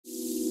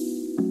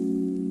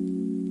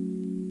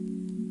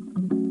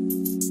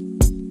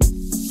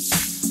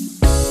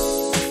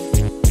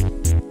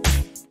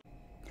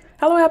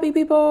Hello happy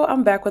people,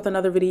 I'm back with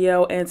another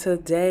video and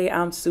today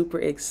I'm super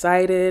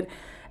excited.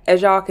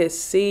 As y'all can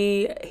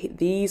see,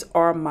 these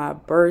are my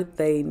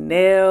birthday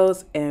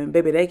nails and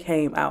baby, they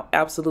came out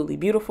absolutely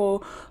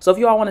beautiful. So if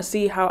you all want to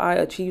see how I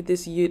achieved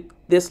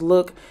this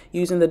look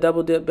using the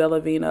Double Dip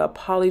Bellavena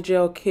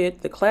Polygel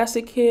kit, the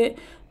classic kit,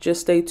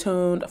 just stay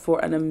tuned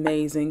for an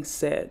amazing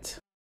set.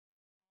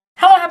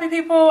 Hello happy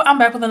people, I'm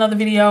back with another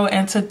video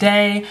and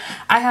today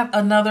I have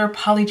another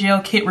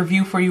Polygel kit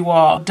review for you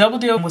all. Double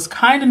Dip was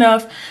kind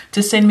enough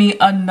to send me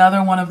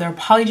another one of their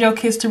Polygel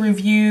kits to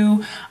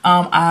review.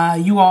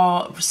 You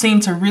all seem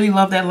to really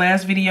love that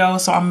last video,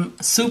 so I'm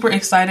super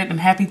excited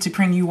and happy to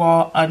bring you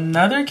all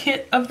another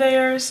kit of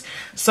theirs.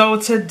 So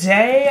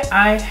today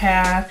I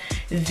have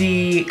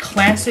the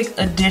Classic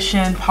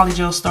Edition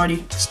Polygel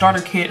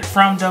Starter Kit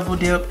from Double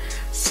Dip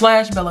 /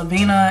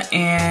 Bellavena,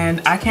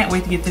 and I can't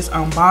wait to get this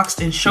unboxed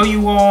and show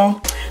you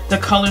all the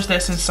colors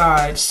that's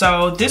inside.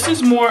 So this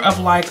is more of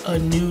like a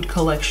nude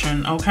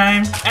collection,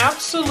 okay?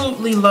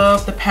 Absolutely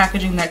love the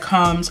packaging that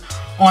comes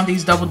on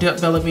these Double Dip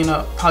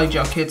Bellavena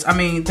Polygel kits. I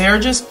mean, they're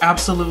just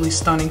absolutely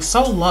stunning.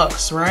 So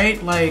luxe,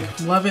 right? Like,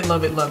 love it,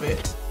 love it, love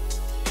it.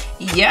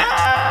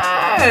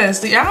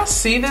 Yes! Do y'all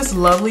see this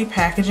lovely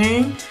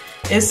packaging?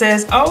 It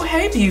says, oh,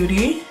 hey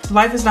beauty,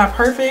 life is not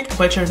perfect,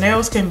 but your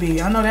nails can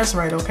be. I know that's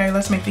right, okay?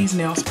 Let's make these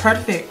nails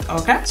perfect,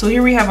 okay? So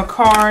here we have a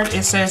card.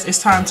 It says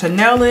it's time to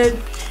nail it.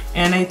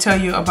 And they tell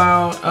you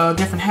about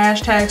different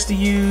hashtags to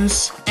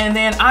use. And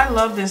then I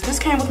love this. This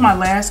came with my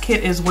last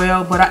kit as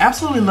well, but I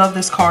absolutely love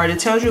this card. It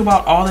tells you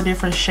about all the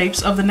different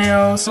shapes of the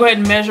nails. Go ahead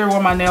and measure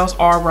where my nails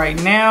are right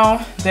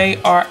now.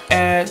 They are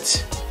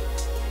at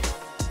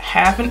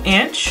 1/2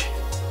 inch.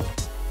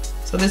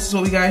 So this is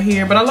what we got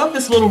here, but I love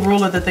this little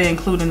ruler that they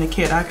include in the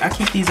kit. I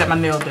keep these at my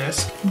nail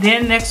desk.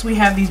 Then next we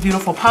have these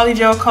beautiful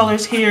polygel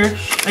colors here.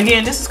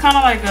 Again, this is kind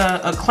of like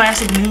a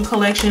classic nude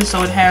collection,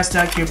 so it has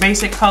like your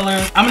basic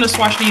colors. I'm gonna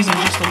swatch these in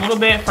just a little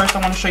bit. First,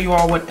 I wanna show you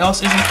all what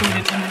else is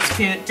included in this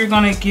kit. You're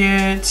gonna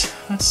get,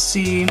 let's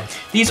see,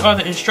 these are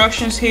the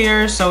instructions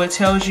here. So it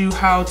tells you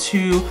how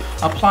to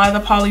apply the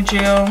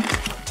polygel,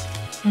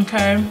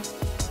 okay?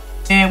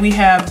 And we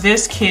have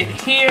this kit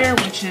here,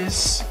 which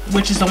is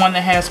the one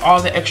that has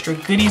all the extra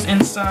goodies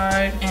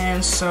inside.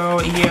 And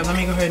so, yeah, let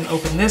me go ahead and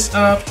open this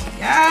up.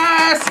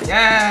 Yes,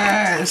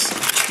 yes.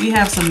 We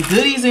have some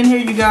goodies in here,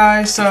 you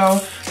guys. So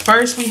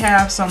first we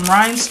have some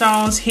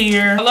rhinestones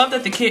here. I love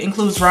that the kit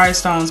includes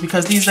rhinestones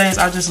because these days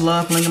I just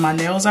love blinging my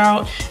nails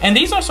out. And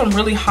these are some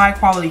really high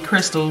quality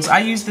crystals. I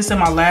used this in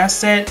my last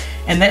set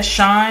and that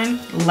shine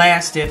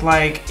lasted,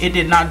 like it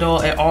did not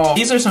dull at all.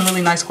 These are some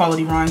really nice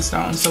quality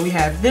rhinestones. So we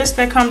have this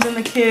that comes in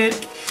the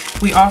kit.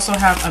 We also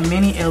have a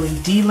mini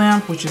LED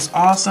lamp, which is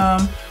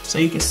awesome. So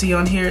you can see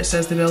on here it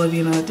says the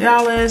Bellavena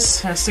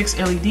Dallas, has 6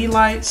 LED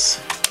lights.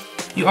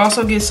 You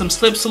also get some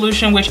slip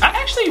solution, which I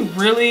actually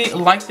really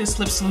like this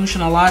slip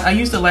solution a lot. I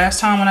used it last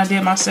time when I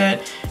did my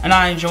set and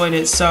I enjoyed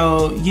it.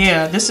 So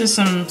yeah, this is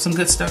some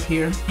good stuff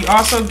here. You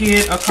also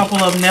get a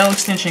couple of nail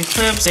extension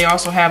clips. They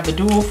also have the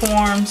dual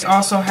forms. They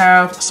also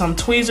have some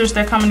tweezers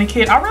that come in the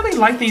kit. I really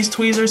like these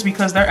tweezers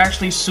because they're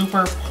actually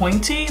super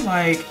pointy.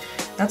 Like,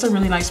 that's a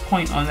really nice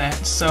point on that.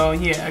 So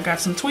yeah, I got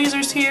some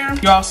tweezers here.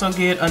 You also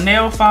get a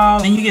nail file.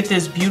 Then you get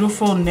this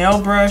beautiful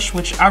nail brush,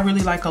 which I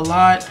really like a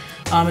lot.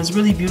 It's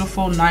really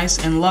beautiful, nice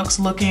and luxe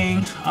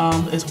looking.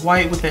 It's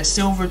white with that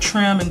silver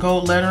trim and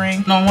gold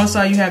lettering. And on one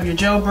side you have your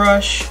gel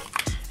brush,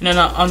 and then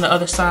on the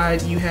other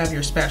side you have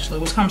your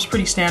spatula, which comes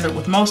pretty standard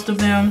with most of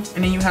them.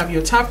 And then you have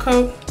your top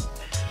coat,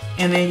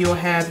 and then you'll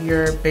have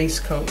your base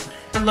coat.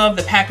 I love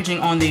the packaging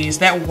on these.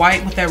 That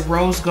white with that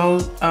rose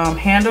gold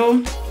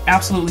handle,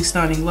 absolutely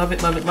stunning. Love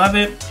it, love it, love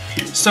it.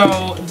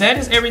 So that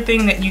is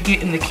everything that you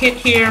get in the kit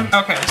here.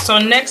 Okay, so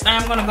next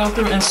I'm gonna go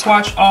through and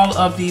swatch all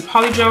of the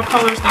polygel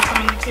colors that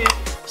come in the kit.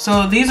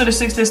 So these are the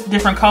 6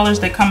 different colors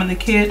that come in the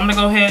kit. I'm gonna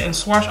go ahead and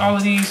swatch all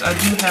of these. I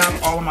do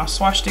have all of my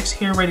swatch sticks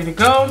here ready to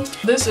go.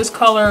 This is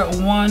color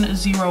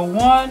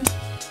 101.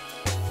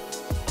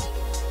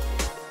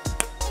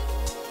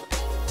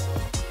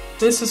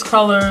 This is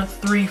color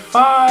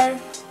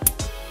 35.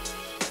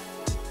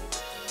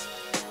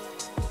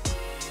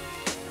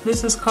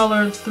 This is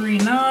color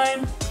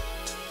 39.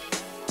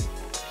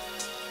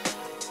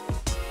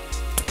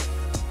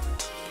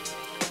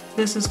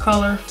 This is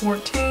color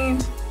 14.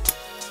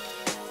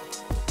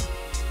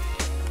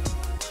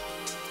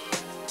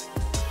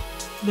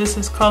 This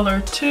is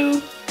color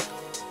 2.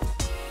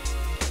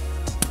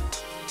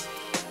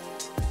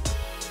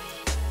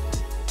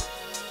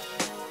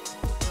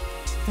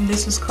 And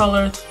this is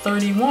color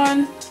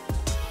 31,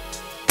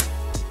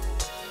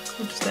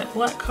 which is that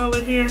black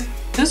color here.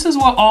 This is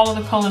what all of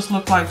the colors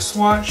look like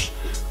swatched.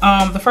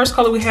 The first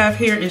color we have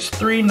here is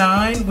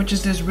 39, which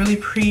is this really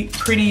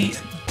pretty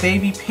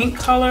baby pink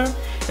color.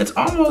 It's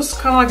almost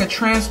kind of like a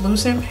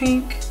translucent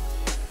pink.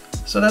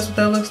 So that's what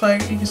that looks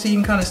like. You can see, you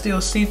can kind of still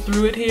see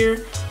through it here.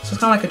 So it's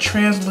kind of like a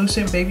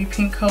translucent baby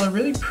pink color,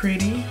 really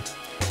pretty.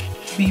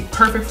 Be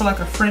perfect for like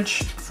a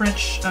French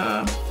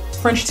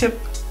tip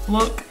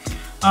look.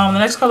 The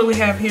next color we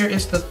have here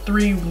is the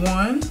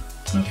 3-1,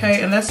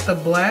 okay, and that's the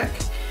black.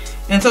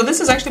 And so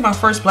this is actually my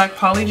first black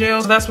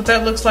polygel. So that's what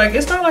that looks like.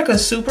 It's not like a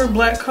super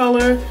black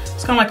color.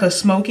 It's kind of like a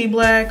smoky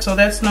black. So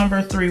that's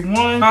number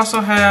 3-1. I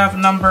also have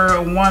number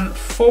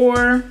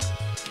 1-4.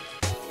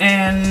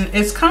 And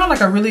it's kind of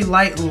like a really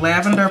light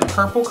lavender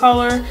purple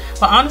color.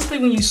 But honestly,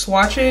 when you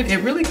swatch it, it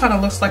really kind of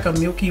looks like a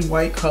milky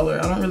white color.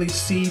 I don't really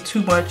see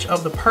too much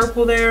of the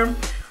purple there.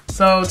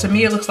 So to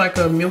me, it looks like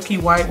a milky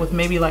white with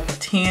maybe like a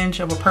tinge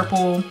of a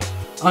purple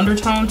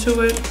undertone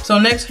to it. So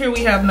next here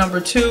we have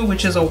number 2,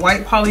 which is a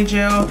white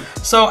polygel.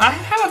 So I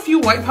have a few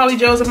white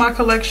polygels in my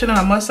collection, and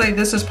I must say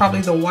this is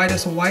probably the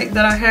whitest white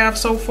that I have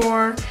so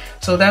far.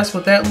 So that's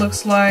what that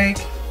looks like.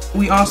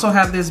 We also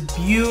have this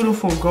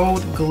beautiful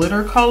gold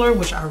glitter color,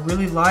 which I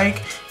really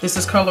like. This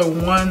is color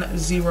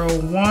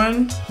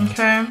 101,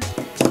 okay?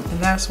 And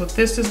that's what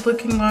this is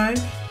looking like.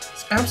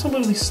 It's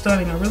absolutely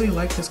stunning. I really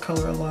like this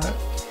color a lot.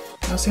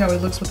 Y'all see how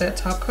it looks with that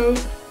top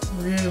coat?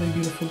 Really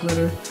beautiful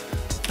glitter.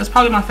 That's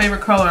probably my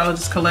favorite color out of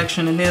this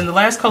collection. And then the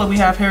last color we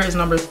have here is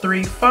number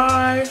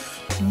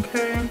 3-5,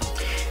 okay?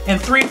 And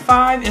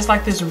 3-5 is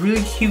like this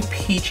really cute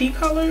peachy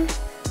color.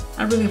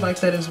 I really like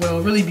that as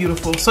well, really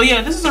beautiful. So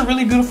yeah, this is a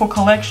really beautiful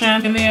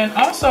collection. And then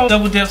also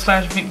Double Dip /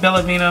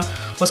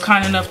 Bellavena was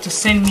kind enough to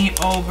send me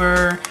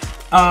over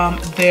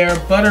their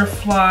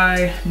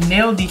butterfly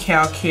nail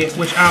decal kit,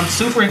 which I'm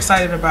super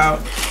excited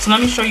about. So let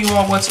me show you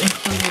all what's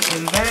included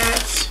in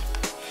that.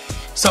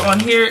 So on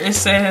here it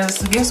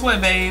says, guess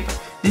what, babe?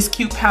 This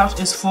cute pouch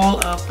is full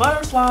of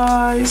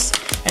butterflies,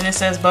 and it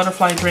says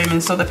butterfly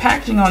dreaming. So the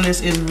packaging on this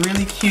is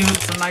really cute.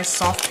 It's a nice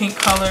soft pink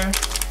color. I'll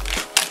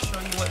show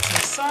you what's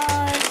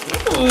inside.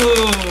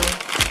 Ooh.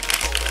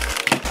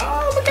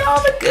 Oh, look at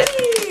all the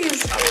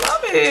goodies. I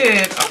love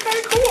it.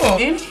 Okay, cool.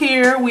 In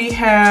here we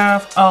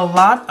have a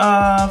lot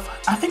of,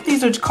 I think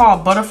these are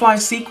called butterfly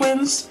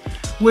sequins,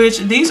 which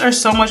these are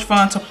so much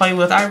fun to play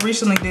with. I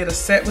recently did a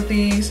set with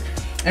these,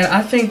 and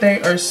I think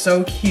they are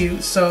so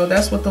cute. So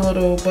that's what the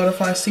little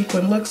butterfly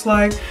sequin looks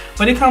like.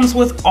 But it comes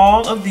with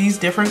all of these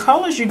different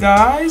colors, you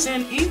guys.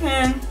 And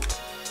even,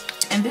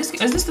 and this,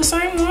 is this the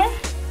same one?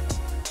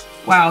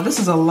 Wow, this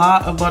is a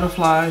lot of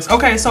butterflies.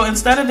 Okay, so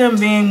instead of them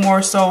being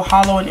more so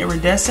hollow and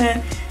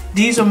iridescent,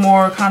 these are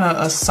more kind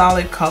of a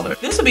solid color.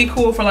 This would be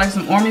cool for like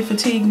some ornament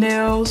fatigue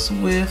nails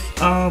with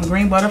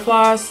green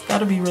butterflies.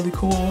 That'll be really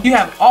cool. You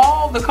have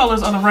all the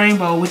colors of the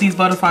rainbow with these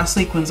butterfly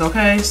sequins,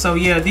 okay? So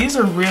yeah, these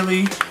are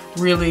really,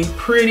 really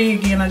pretty.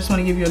 Again, I just want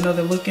to give you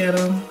another look at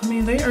them. I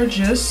mean, they are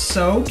just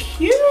so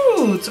cute.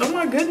 Oh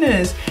my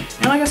goodness.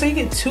 And like I said, you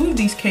get 2 of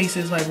these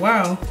cases. Like,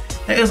 wow,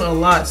 that is a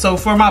lot. So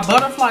for my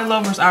butterfly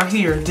lovers out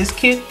here, this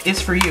kit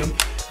is for you.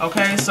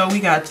 Okay, so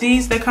we got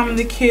these that come in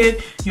the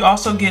kit. You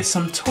also get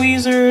some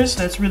tweezers.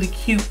 That's really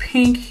cute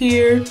pink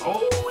here.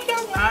 Oh, we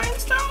got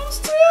rhinestones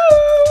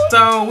too.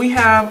 So we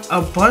have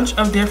a bunch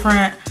of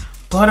different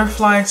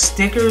butterfly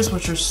stickers,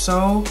 which are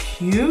so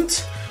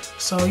cute.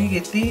 So you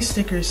get these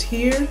stickers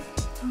here.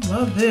 I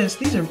love this.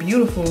 These are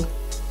beautiful.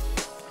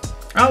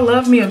 I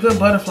love me a good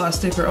butterfly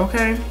sticker,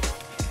 okay?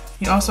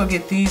 You also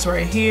get these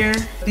right here.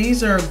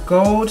 These are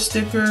gold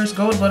stickers,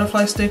 gold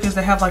butterfly stickers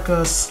that have like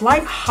a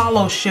slight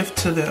hollow shift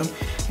to them.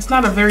 It's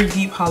not a very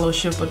deep hollow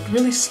shift, but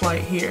really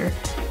slight here.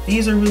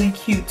 These are really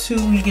cute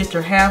too. You get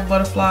your half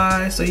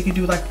butterflies, so you can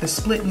do like the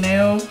split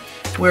nail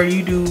where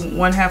you do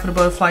one half of the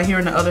butterfly here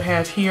and the other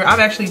half here. I've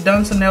actually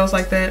done some nails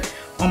like that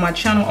on my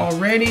channel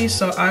already,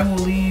 so I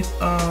will leave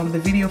the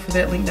video for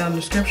that link down in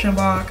the description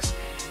box.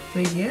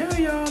 But yeah,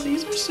 y'all,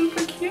 these are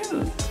super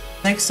cute.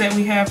 Next set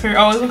we have here,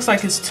 oh, it looks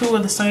like it's 2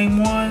 of the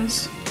same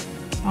ones.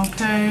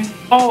 Okay.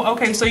 Oh,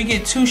 okay, so you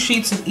get 2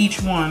 sheets of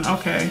each one.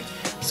 Okay.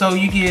 So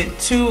you get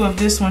 2 of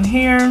this one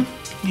here,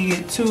 you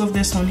get 2 of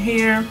this one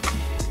here,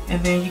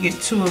 and then you get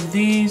 2 of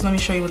these. Let me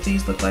show you what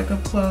these look like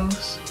up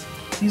close.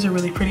 These are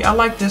really pretty. I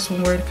like this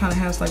one where it kind of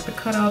has like the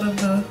cutout of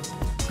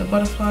the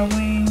butterfly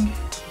wing.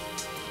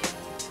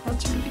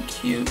 That's really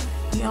cute.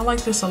 Yeah, I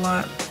like this a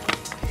lot.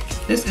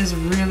 This is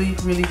really,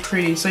 really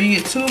pretty. So you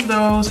get 2 of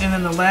those, and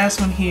then the last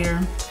one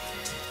here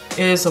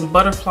is some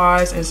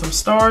butterflies and some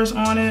stars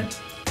on it.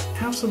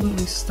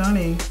 Absolutely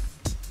stunning.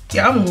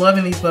 Yeah, I'm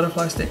loving these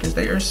butterfly stickers.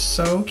 They are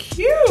so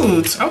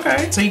cute.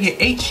 Okay, so you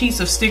get 8 sheets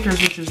of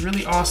stickers, which is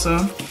really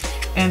awesome.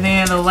 And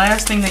then the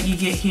last thing that you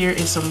get here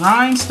is some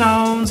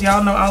rhinestones.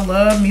 Y'all know I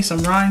love me some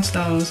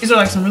rhinestones. These are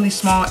like some really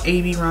small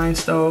AB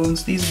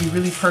rhinestones. These would be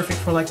really perfect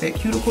for like that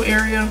cuticle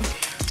area.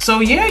 So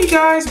yeah, you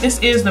guys, this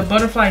is the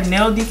butterfly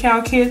nail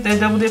decal kit that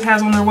Double Dip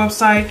has on their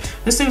website.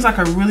 This seems like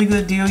a really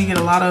good deal. You get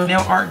a lot of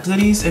nail art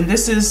goodies, and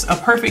this is a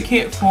perfect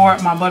kit for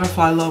my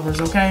butterfly lovers,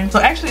 okay? So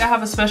actually, I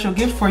have a special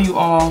gift for you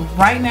all.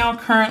 Right now,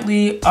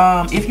 currently,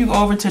 if you go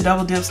over to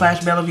Double Dip /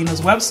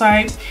 Bellavena's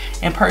website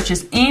and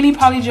purchase any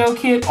polygel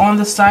kit on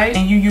the site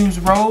and you use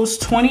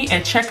Rose20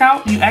 at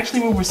checkout, you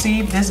actually will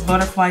receive this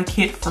butterfly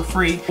kit for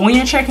free. When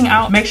you're checking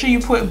out, make sure you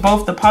put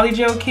both the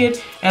polygel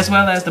kit as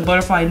well as the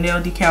butterfly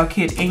nail decal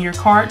kit in your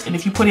cart. And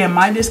if you put in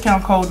my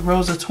discount code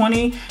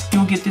ROSA20,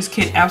 you'll get this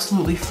kit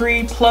absolutely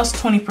free, plus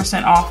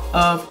 20% off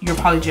of your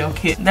Polygel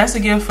kit. That's a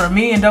gift for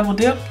me and Double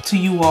Dip to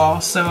you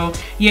all. So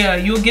yeah,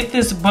 you'll get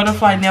this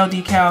butterfly nail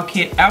decal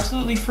kit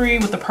absolutely free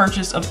with the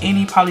purchase of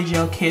any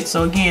Polygel kit.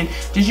 So again,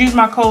 just use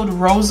my code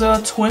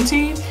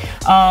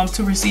ROSA20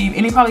 to receive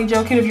any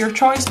Polygel kit of your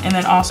choice, and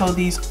then also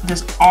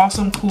this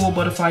awesome cool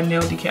butterfly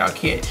nail decal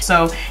kit.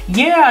 So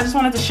yeah, I just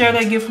wanted to share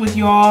that gift with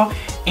you all,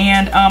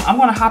 and I'm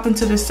gonna hop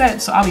into this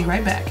set, so I'll be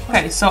right back.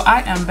 Okay, so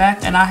I am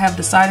back and I have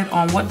decided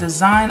on what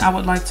design I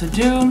would like to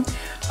do.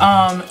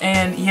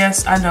 And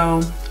yes, I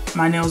know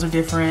my nails are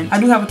different.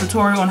 I do have a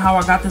tutorial on how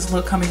I got this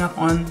look coming up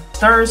on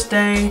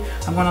Thursday.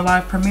 I'm gonna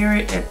live premiere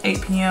it at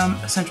 8 p.m.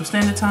 Central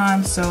Standard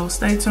Time, so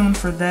stay tuned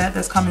for that.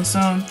 That's coming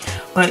soon.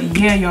 But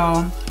yeah,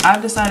 y'all,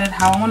 I've decided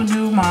how I wanna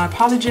do my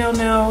Polygel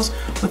nails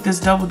with this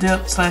Double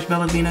Dip /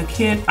 Bellavena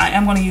kit. I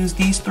am gonna use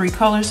these 3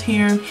 colors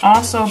here.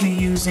 Also be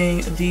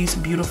using these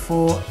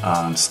beautiful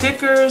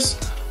stickers,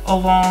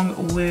 along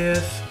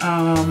with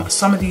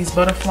some of these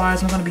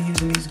butterflies. I'm going to be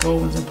using these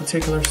gold ones in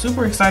particular.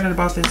 Super excited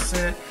about this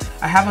set.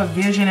 I have a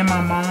vision in my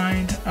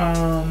mind.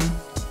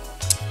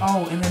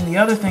 Oh, and then the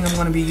other thing I'm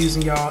going to be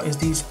using, y'all, is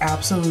these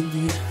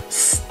absolutely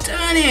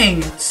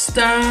stunning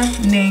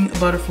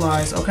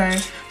butterflies, okay?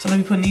 So I'm going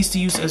to be putting these to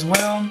use as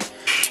well.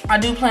 I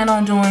do plan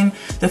on doing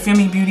the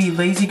Femi Beauty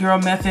Lazy Girl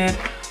method.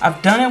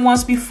 I've done it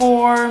once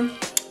before.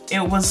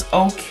 It was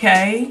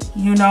okay,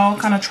 you know,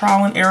 kind of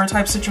trial and error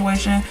type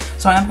situation.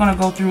 So I'm gonna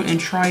go through and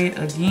try it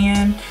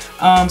again.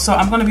 So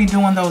I'm gonna be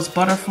doing those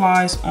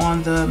butterflies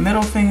on the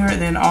middle finger,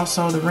 and then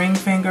also the ring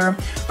finger.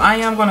 I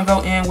am gonna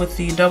go in with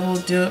the Double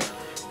Dip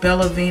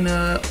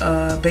Bellavena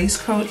base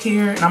coat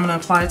here, and I'm gonna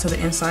apply it to the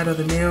inside of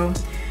the nail.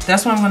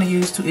 That's what I'm gonna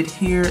use to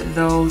adhere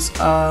those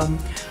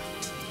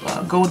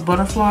gold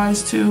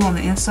butterflies to on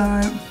the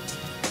inside.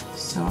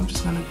 So I'm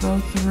just gonna go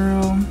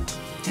through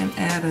and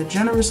add a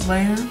generous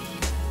layer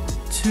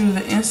to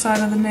the inside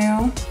of the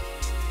nail.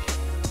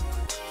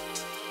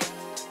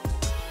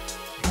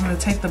 I'm going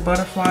to take the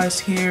butterflies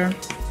here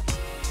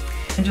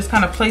and just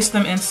kind of place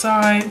them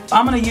inside.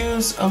 I'm going to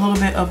use a little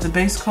bit of the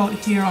base coat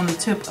here on the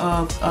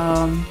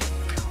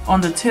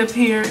tip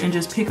here, and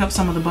just pick up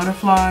some of the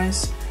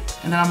butterflies,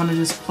 and then I'm going to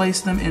just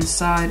place them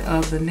inside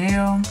of the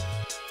nail.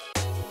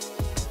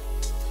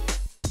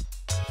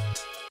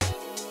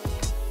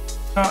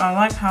 So I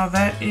like how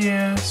that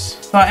is.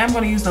 So I am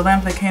going to use the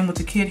lamp that came with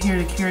the kit here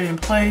to cure it in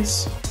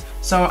place.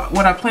 So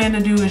what I plan to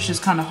do is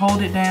just kind of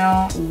hold it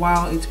down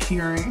while it's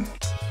curing.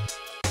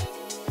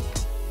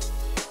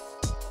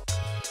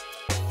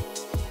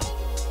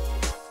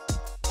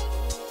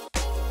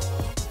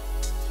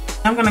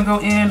 I'm going to go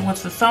in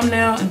with the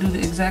thumbnail and do the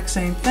exact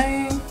same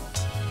thing.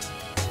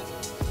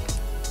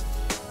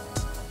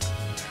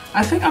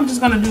 I think I'm just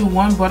going to do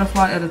one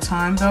butterfly at a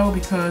time though,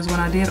 because when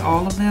I did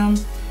all of them,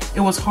 it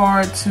was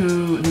hard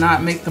to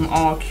not make them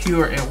all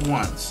cure at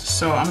once.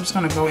 So I'm just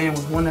gonna go in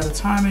with one at a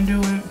time and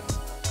do it.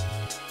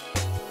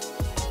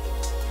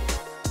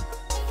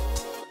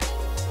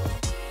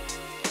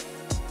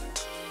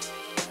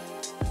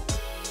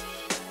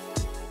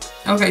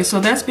 Okay, so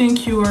that's being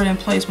cured in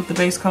place with the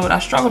base coat. I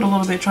struggled a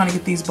little bit trying to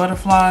get these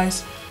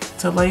butterflies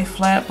to lay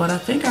flat, but I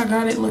think I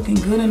got it looking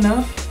good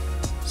enough.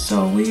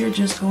 So we are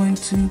just going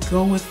to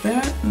go with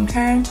that,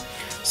 okay?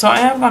 So I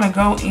am going to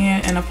go in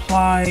and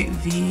apply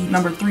the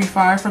number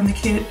 3-5 from the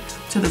kit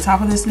to the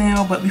top of this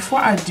nail. But before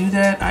I do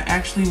that, I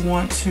actually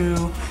want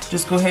to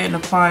just go ahead and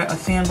apply a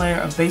thin layer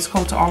of base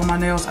coat to all of my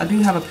nails. I do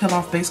have a peel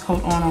off base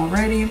coat on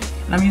already,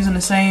 and I'm using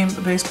the same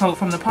base coat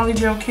from the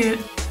Polygel kit.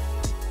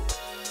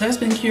 That's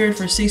been cured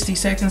for 60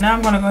 seconds. Now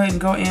I'm going to go ahead and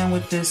go in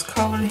with this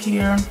color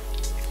here,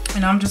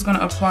 and I'm just going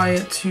to apply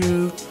it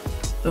to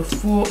the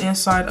full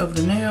inside of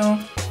the nail.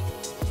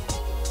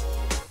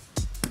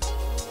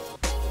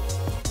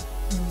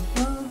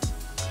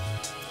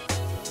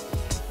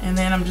 And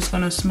then I'm just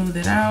going to smooth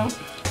it out.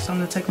 So I'm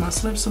going to take my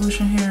slip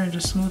solution here and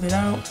just smooth it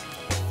out.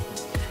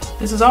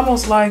 This is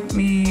almost like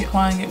me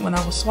applying it when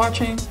I was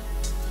swatching.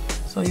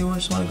 So you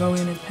just want to go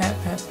in and pat,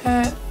 pat,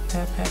 pat,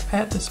 pat, pat,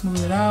 pat to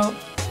smooth it out.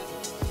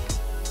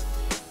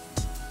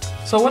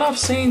 So what I've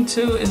seen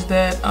too is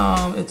that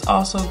it's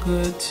also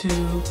good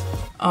to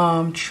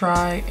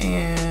try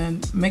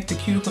and make the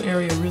cuticle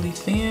area really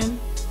thin.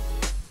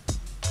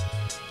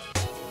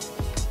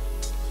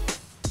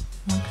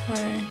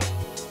 Okay.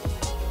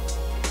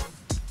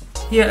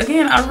 Yeah,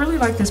 again, I really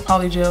like this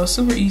Polygel.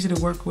 Super easy to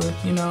work with,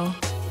 you know.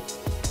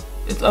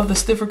 It's of the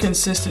stiffer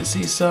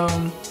consistency, so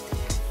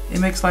it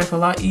makes life a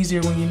lot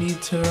easier when you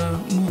need to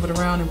move it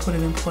around and put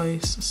it in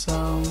place.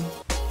 So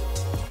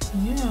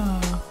yeah,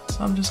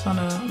 so I'm just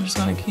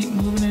gonna keep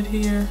moving it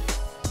here,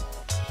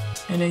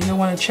 and then you'll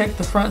want to check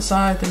the front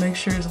side to make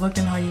sure it's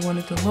looking how you want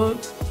it to look.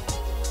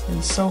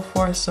 And so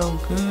far so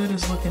good.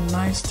 It's looking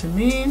nice to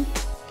me.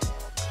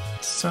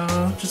 So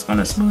I'm just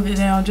gonna smooth it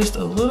down just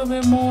a little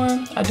bit more.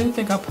 I do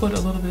think I put a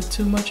little bit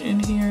too much in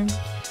here,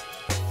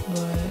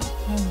 but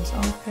that is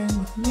okay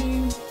with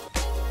me.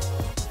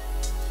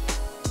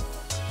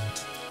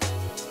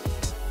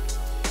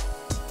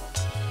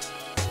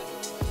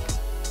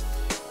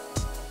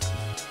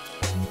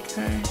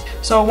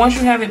 So once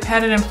you have it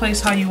patted in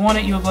place how you want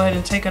it, you'll go ahead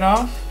and take it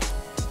off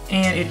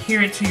and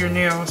adhere it to your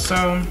nail. So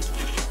I'm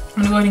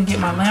gonna go ahead and get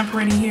my lamp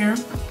ready here.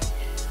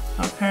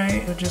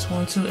 Okay, I just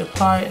want to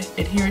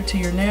adhere it to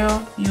your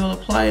nail. You'll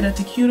apply it at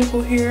the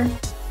cuticle here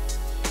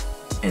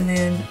and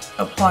then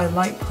apply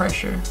light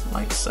pressure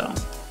like so.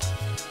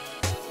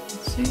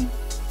 Let's see.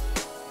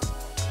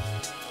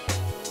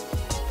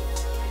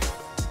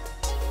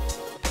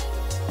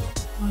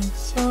 Like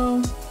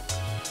so.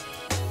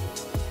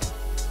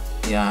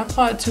 Yeah, I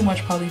applied too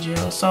much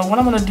polygel. So what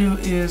I'm gonna do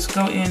is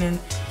go in and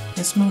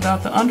smooth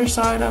out the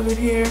underside of it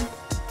here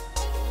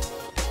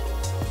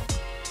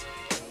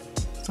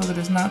so that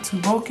it's not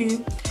too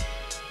bulky.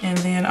 And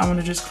then I'm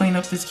gonna just clean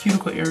up this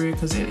cuticle area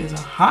because it is a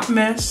hot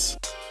mess.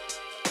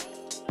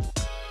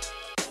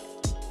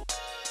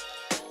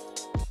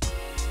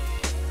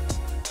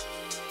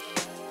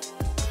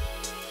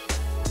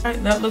 All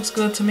right, that looks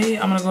good to me.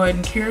 I'm gonna go ahead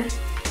and cure.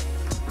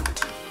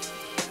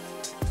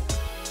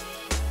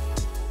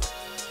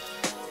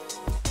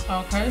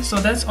 Okay, so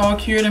that's all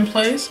cured in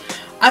place.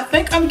 I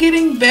think I'm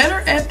getting better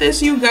at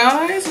this, you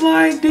guys.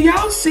 Like, do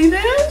y'all see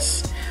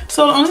this?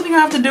 So the only thing I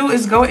have to do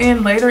is go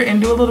in later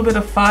and do a little bit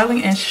of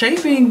filing and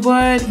shaping,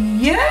 but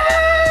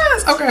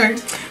yes! Okay,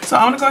 so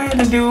I'm gonna go ahead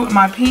and do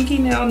my pinky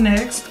nail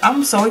next.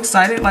 I'm so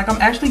excited, like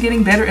I'm actually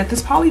getting better at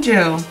this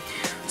polygel.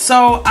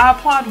 So I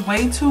applied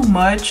way too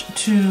much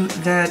to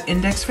that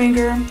index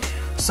finger.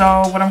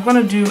 So what I'm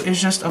gonna do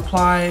is just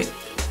apply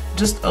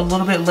just a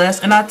little bit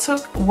less, and I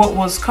took what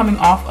was coming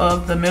off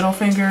of the middle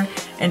finger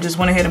and just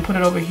went ahead and put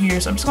it over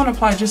here. So I'm just going to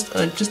apply just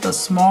a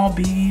small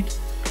bead,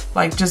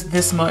 like just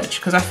this much,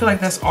 because I feel like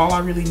that's all I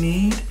really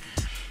need.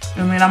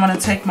 And then I'm going to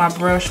take my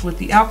brush with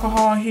the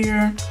alcohol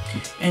here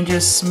and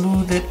just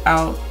smooth it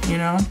out, you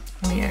know.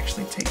 Let me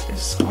actually take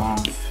this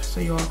off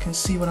so you all can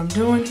see what I'm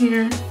doing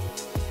here,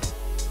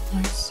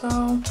 like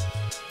so.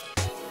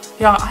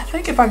 Y'all, I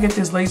think if I get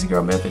this lazy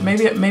girl method,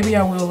 maybe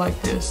I will like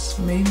this.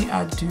 Maybe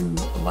I do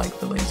like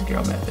the lazy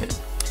girl method.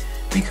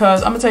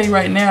 Because I'm gonna tell you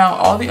right now,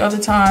 all the other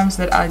times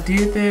that I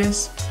did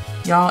this,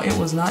 y'all, it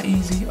was not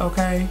easy,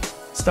 okay?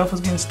 Stuff was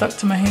getting stuck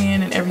to my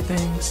hand and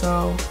everything.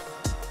 So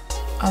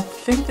I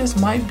think this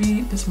might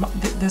be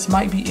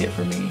it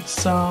for me.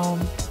 So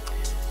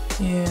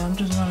yeah, I'm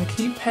just gonna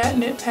keep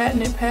patting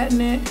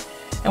it.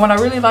 And what I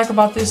really like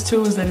about this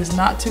too is that it's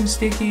not too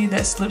sticky.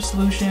 That slip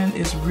solution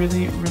is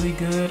really, really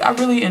good. I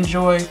really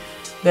enjoy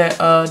that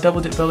double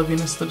dip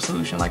Bellavena slip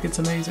solution. Like, it's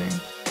amazing.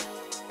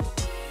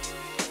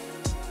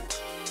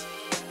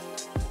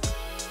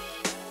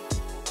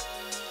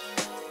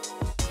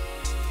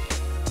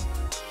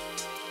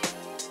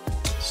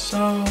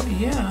 So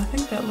yeah, I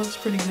think that looks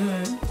pretty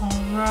good. All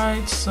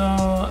right,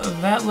 so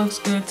that looks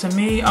good to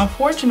me.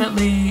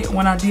 Unfortunately,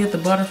 when I did the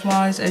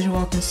butterflies, as you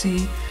all can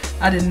see,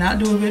 I did not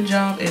do a good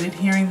job at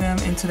adhering them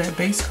into that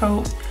base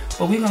coat,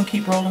 but we're gonna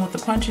keep rolling with the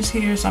punches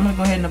here. So I'm gonna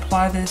go ahead and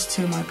apply this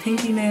to my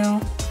pinky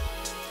nail.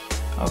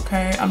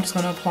 Okay, I'm just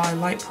gonna apply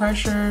light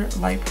pressure,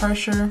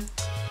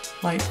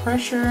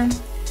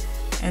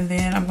 and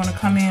then I'm gonna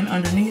come in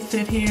underneath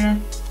it here,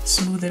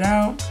 smooth it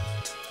out,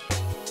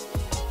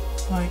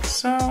 like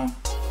so.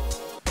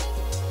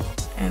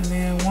 And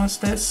then once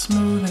that's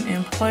smooth and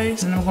in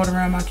place, and I'm going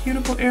around my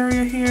cuticle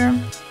area here,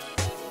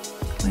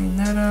 clean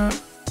that up.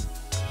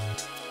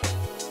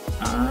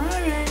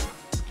 Alright,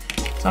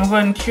 so I'm going to go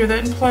ahead and cure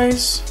that in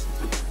place.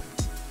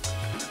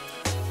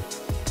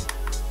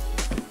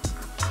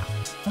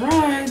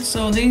 Alright,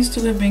 so these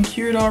two have been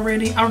cured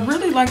already. I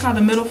really like how the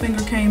middle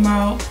finger came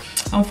out.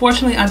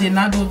 Unfortunately, I did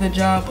not do a good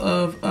job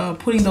of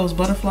putting those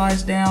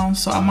butterflies down,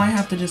 so I might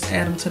have to just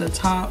add them to the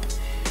top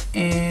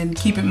and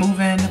keep it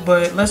moving.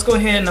 But let's go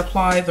ahead and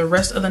apply the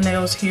rest of the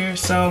nails here.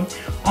 So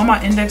on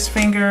my index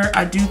finger,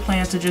 I do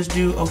plan to just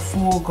do a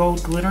full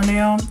gold glitter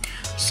nail.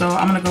 So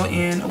I'm gonna go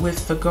in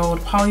with the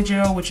gold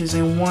polygel, which is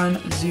in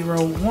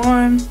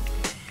 101,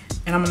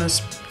 and I'm gonna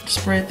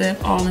spread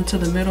that all into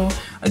the middle.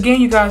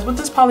 Again, you guys, with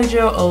this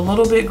polygel, a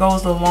little bit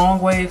goes a long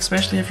way,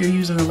 especially if you're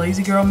using the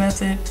lazy girl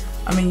method.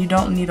 I mean, you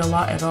don't need a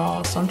lot at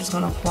all. So I'm just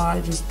gonna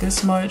apply just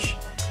this much,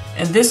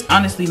 and this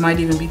honestly might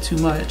even be too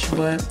much,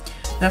 but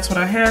that's what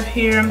I have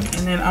here. And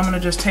then I'm gonna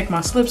just take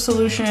my slip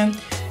solution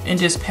and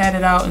just pat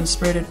it out and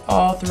spread it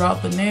all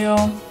throughout the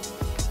nail.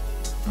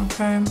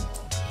 Okay.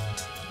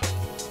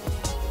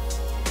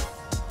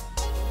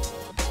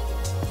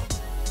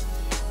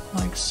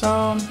 Like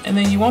so. And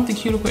then you want the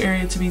cuticle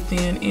area to be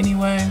thin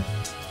anyway.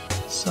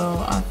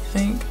 So I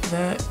think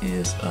that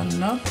is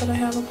enough that I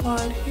have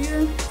applied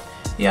here.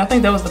 Yeah, I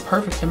think that was the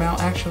perfect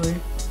amount actually.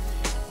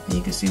 And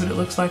you can see what it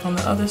looks like on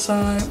the other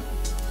side.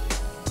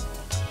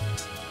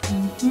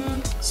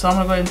 So I'm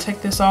gonna go ahead and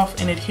take this off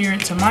and adhere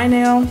it to my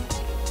nail.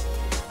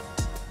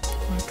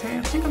 Okay,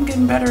 I think I'm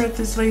getting better at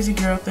this lazy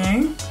girl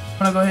thing. I'm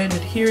gonna go ahead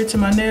and adhere it to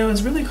my nail.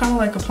 It's really kind of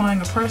like applying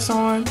a press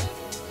on.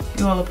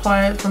 You will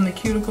apply it from the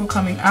cuticle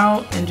coming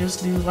out and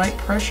just do light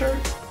pressure,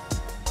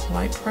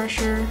 light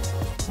pressure,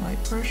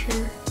 light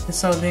pressure. And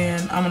so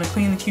then I'm gonna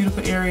clean the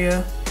cuticle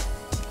area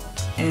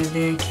and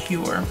then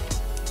cure.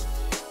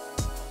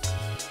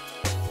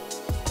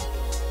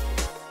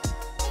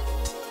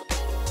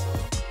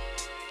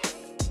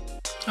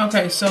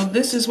 Okay, so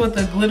this is what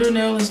the glitter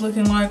nail is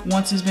looking like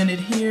once it's been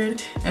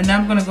adhered. And now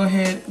I'm gonna go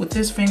ahead with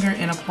this finger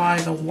and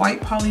apply the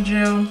white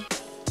polygel.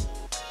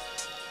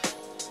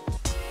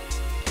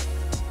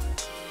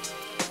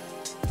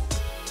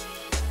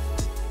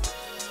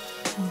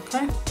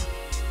 Okay.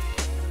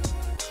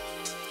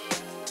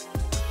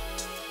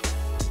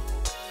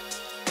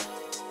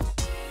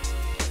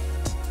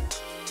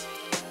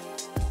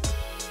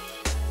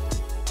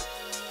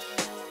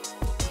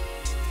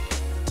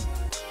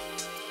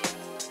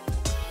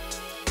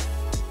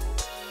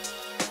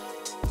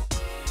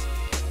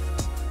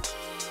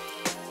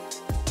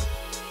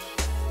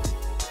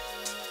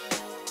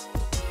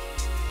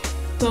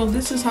 So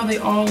this is how they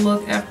all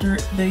look after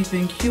they've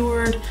been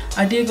cured.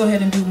 I did go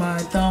ahead and do my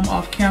thumb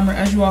off camera.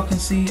 As you all can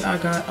see, I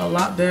got a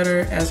lot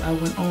better as I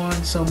went on.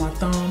 So my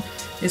thumb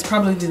is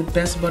probably the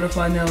best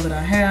butterfly nail that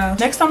I have.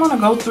 Next, I'm gonna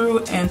go through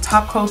and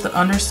top coat the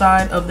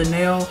underside of the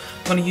nail.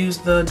 I'm gonna use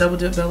the Double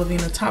Dip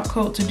Bellavena top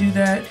coat to do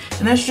that.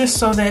 And that's just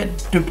so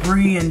that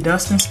debris and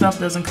dust and stuff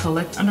doesn't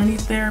collect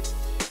underneath there.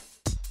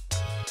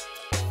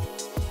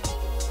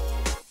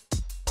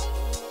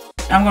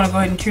 I'm gonna go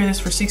ahead and cure this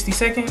for 60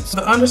 seconds.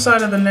 The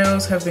underside of the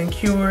nails have been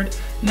cured.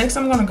 Next,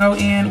 I'm gonna go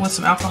in with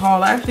some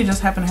alcohol. I actually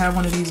just happen to have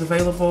one of these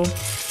available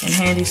and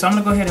handy. So I'm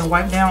gonna go ahead and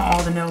wipe down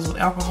all the nails with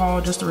alcohol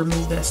just to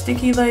remove that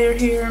sticky layer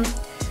here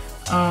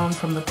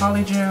from the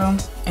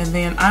polygel. And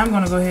then I'm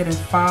gonna go ahead and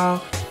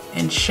file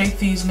and shape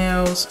these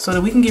nails so that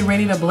we can get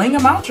ready to bling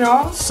them out,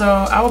 y'all. So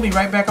I will be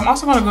right back. I'm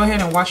also gonna go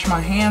ahead and wash my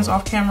hands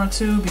off camera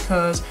too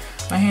because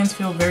my hands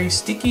feel very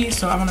sticky.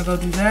 So I'm gonna go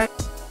do that.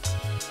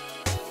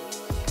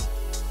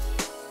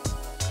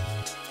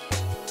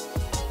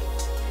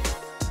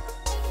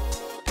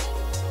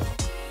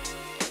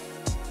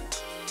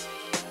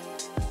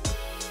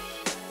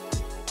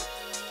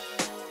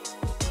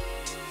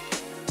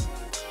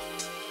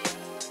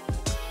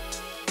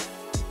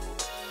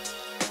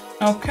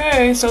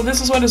 Okay, so this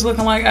is what it's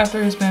looking like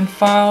after it's been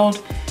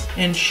filed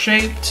and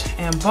shaped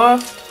and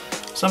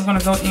buffed. So I'm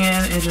gonna go in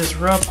and just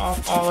rub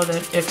off all of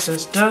that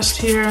excess dust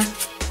here.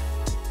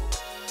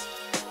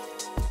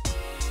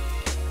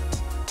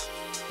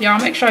 Y'all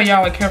make sure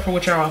y'all are careful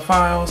with y'all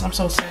files. I'm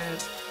so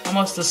sad. I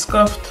must have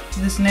scuffed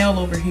this nail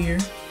over here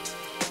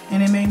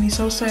and it made me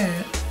so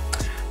sad.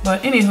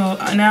 But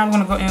anywho, now I'm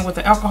gonna go in with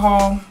the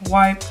alcohol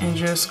wipe and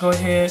just go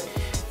ahead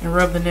and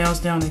rub the nails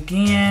down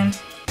again.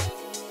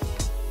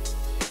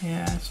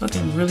 Yeah, it's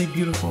looking really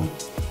beautiful.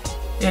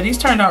 Yeah, these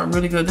turned out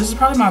really good. This is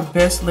probably my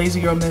best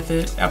Lazy Girl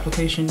Method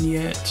application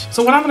yet.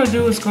 So what I'm gonna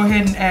do is go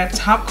ahead and add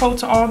top coat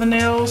to all the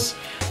nails.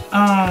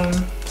 And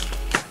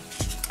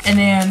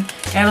then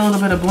add a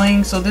little bit of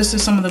bling. So this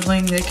is some of the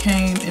bling that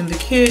came in the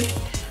kit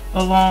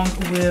along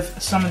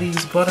with some of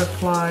these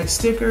butterfly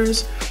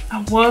stickers.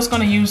 I was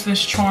gonna use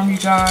this charm, you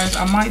guys.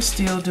 I might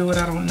still do it,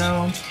 I don't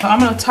know. But I'm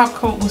gonna top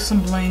coat with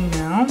some bling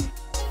now.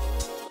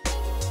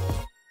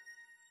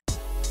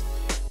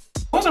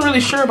 I wasn't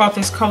really sure about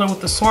this color with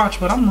the swatch,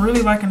 but I'm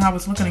really liking how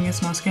it's looking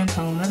against my skin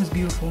tone. That is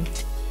beautiful.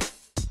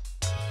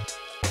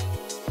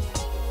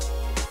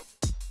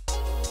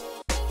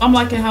 I'm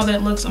liking how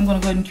that looks. I'm gonna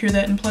go ahead and cure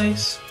that in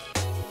place.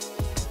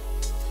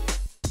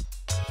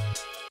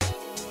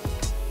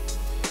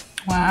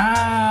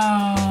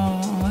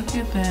 Wow, look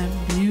at that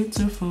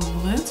beautiful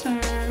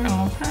glitter,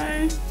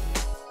 okay.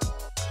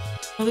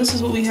 So this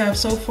is what we have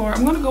so far.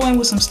 I'm gonna go in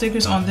with some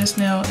stickers on this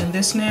nail and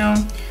this nail.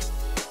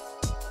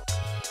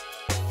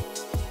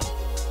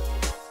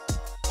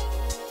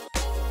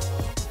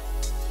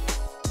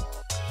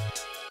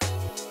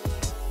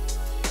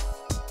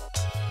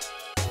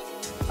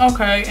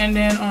 Okay, and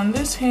then on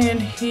this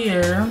hand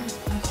here,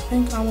 I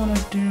think I want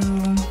to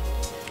do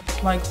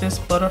like this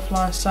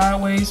butterfly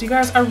sideways. You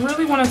guys, I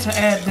really wanted to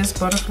add this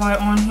butterfly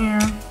on here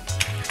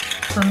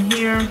from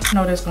here. I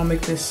know that's gonna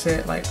make this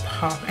set like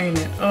pop, ain't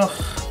it?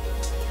 Ugh.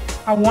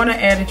 I want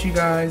to add it, you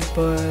guys,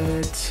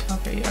 but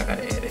okay, yeah, I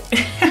gotta add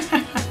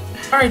it.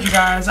 All right, you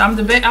guys,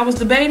 I was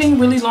debating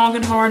really long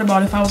and hard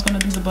about if I was gonna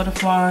do the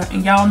butterfly,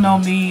 and y'all know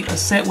me, a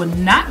set would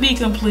not be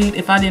complete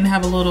if I didn't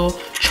have a little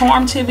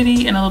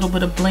charmtivity and a little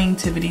bit of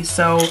blingtivity.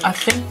 So I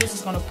think this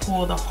is gonna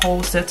pull the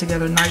whole set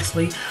together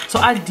nicely. So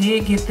I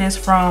did get this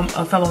from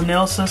a fellow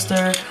nail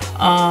sister.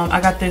 I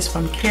got this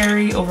from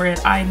Carrie over at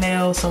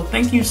iNails. So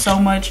thank you so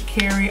much,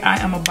 Carrie. I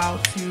am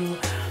about to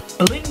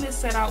bling this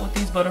set out with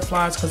these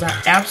butterflies because I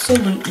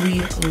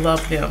absolutely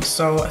love them.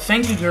 So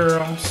thank you,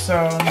 girl.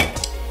 So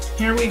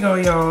here we go,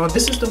 y'all.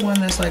 This is the one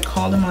that's like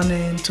calling my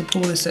name to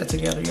pull this set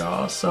together,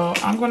 y'all. So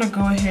I'm gonna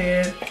go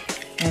ahead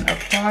and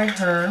apply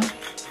her.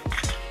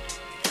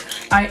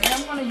 I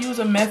am gonna use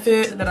a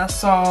method that I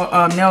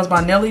saw Nails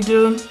by Nelly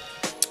do,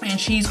 and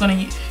she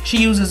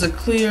uses a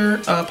clear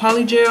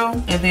polygel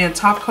and then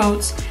top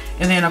coats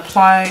and then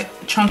apply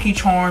chunky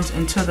charms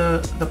into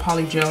the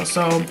polygel.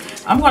 So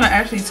I'm gonna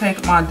actually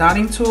take my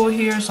dotting tool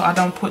here so I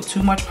don't put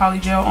too much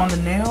polygel on the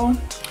nail.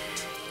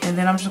 And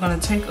then I'm just gonna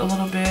take a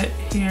little bit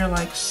here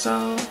like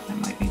so. That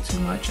might be too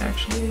much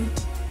actually.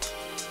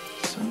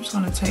 So I'm just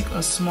gonna take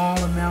a small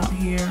amount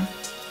here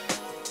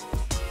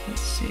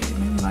Let's see,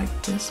 maybe like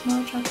this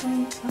much, I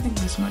think. I think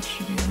this much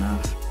should be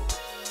enough.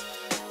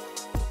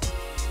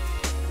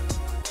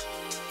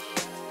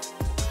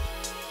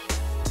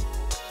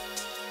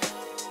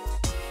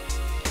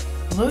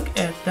 Look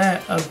at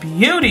that, a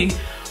beauty.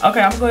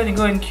 Okay, I'm going to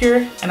go ahead and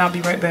cure, and I'll be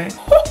right back.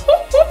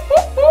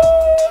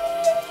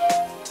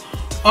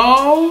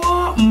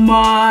 Oh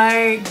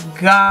my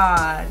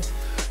God.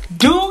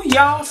 Do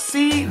y'all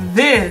see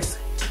this?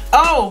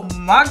 Oh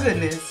my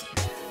goodness.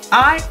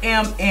 I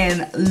am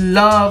in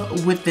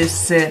love with this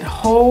set.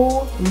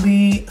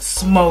 Holy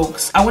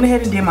smokes. I went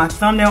ahead and did my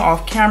thumbnail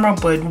off camera,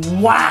 but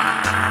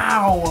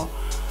wow.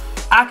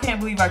 I can't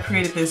believe I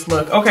created this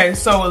look. Okay,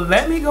 so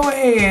let me go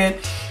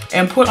ahead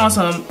and put on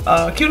some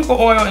cuticle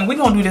oil, and we're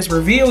gonna do this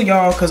reveal,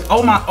 y'all, because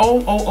oh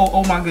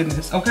my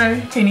goodness.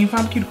 Okay, can't even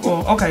find the cuticle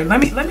oil. Okay, let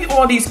me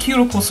oil these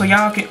cuticles so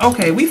y'all can,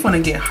 okay, we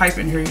finna get hype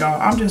in here, y'all.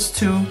 I'm just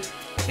too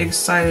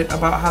excited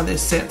about how this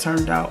set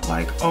turned out.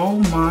 Like, oh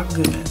my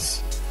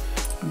goodness,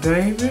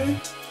 baby.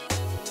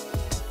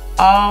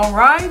 All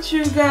right,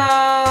 you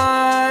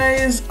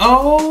guys,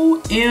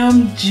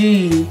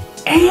 OMG,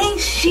 ain't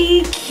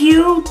she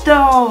cute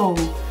though?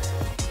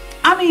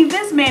 I mean,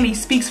 this Manny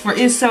speaks for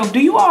itself. Do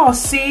you all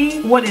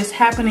see what is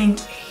happening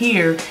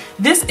here?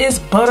 This is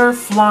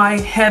butterfly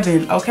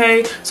heaven,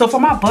 okay? So for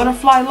my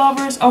butterfly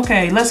lovers,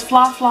 okay, let's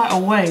fly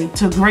away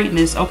to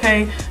greatness,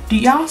 okay? Do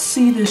y'all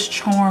see this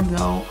charm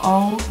though?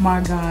 Oh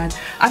my God.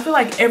 I feel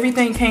like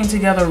everything came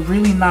together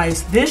really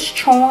nice. This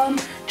charm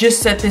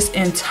just set this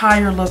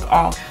entire look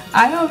off.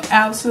 I am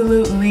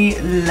absolutely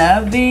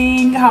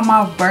loving how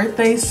my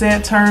birthday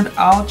set turned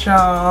out,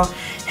 y'all.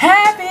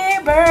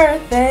 Happy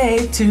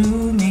birthday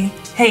to me.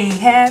 Hey,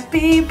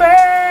 happy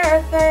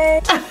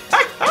birthday.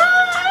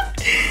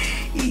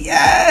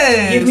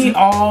 Yes. Give me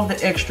all the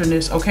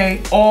extraness,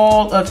 okay?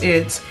 All of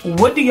it.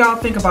 What do y'all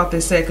think about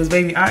this set? Because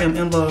baby, I am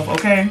in love,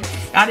 okay?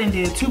 I done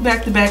did 2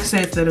 back-to-back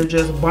sets that are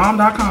just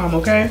bomb.com,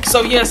 okay?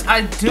 So yes,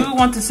 I do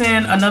want to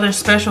send another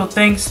special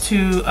thanks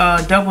to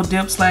Double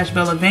Dip /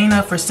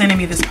 Bellavena for sending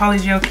me this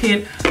Polygel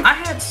kit. I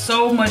had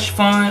so much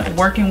fun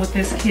working with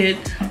this kit.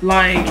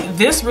 Like,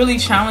 this really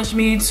challenged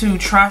me to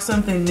try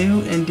something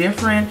new and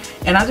different,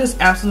 and I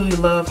just absolutely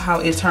love how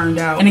it turned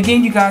out. And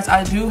again, you guys,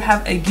 I do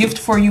have a gift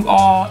for you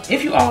all.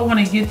 If you all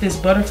want to get this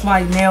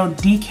butterfly nail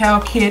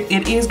decal kit,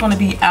 it is going to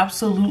be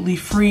absolutely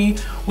free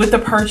with the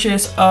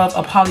purchase of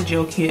a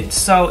Polygel kit.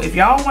 So if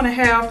y'all want to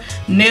have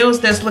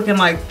nails that's looking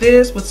like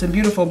this with some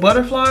beautiful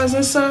butterflies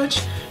and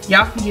such,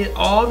 y'all can get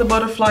all the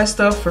butterfly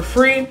stuff for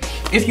free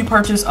if you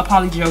purchase a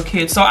Polygel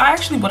kit. So I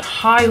actually would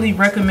highly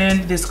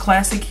recommend this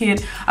classic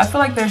kit. I feel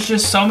like there's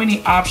just so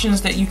many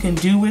options that you can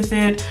do with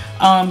it.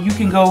 You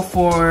can go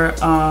for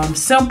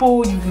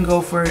simple, you can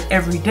go for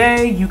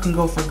everyday, you can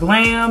go for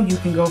glam, you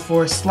can go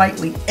for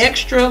slightly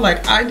extra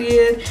like I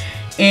did.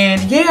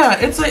 And yeah,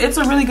 it's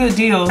a really good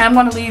deal. I'm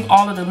going to leave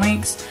all of the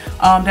links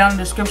down in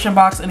the description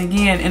box. And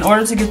again, in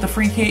order to get the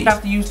free kit, you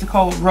have to use the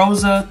code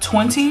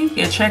ROSA20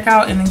 at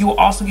checkout, and then you will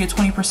also get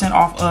 20%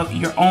 off of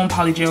your own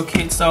Polygel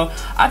kit. So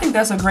I think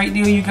that's a great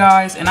deal, you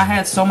guys, and I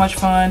had so much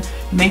fun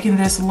making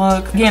this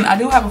look. Again, I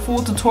do have a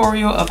full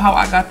tutorial of how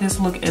I got this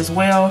look as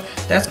well.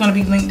 That's going to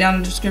be linked down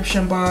in the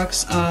description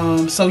box.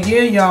 So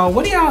yeah, y'all,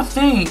 what do y'all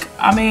think?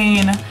 I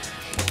mean,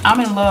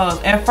 I'm in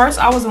love. At first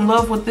I was in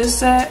love with this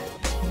set,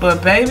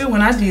 but baby,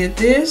 when I did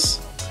this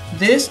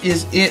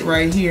is it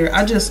right here.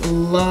 I just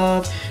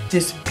love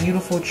this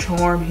beautiful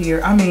charm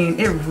here. I mean,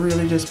 it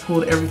really just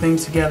pulled everything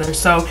together.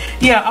 So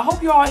yeah, I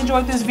hope you all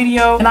enjoyed this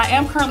video, and I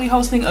am currently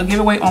hosting a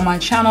giveaway on my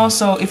channel.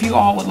 So if you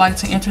all would like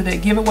to enter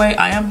that giveaway,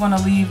 I am going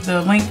to leave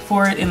the link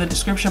for it in the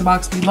description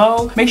box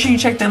below. Make sure you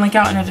check that link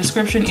out in the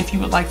description if you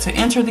would like to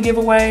enter the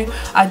giveaway.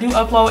 I do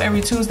upload every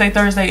Tuesday,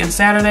 Thursday, and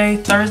Saturday.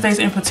 Thursdays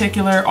in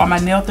particular are my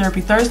Nail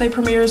Therapy Thursday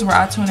premieres, where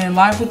I tune in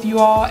live with you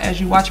all as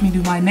you watch me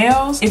do my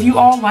nails. If you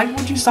all like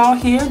what you saw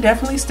here,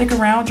 definitely stick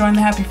around, join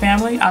the happy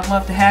family. I'd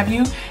love to have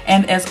you.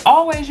 And as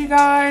always, you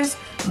guys,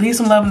 leave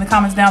some love in the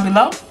comments down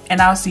below, and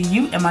I'll see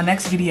you in my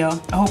next video.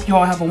 I hope you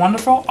all have a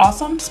wonderful,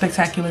 awesome,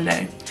 spectacular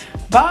day.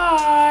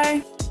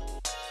 Bye.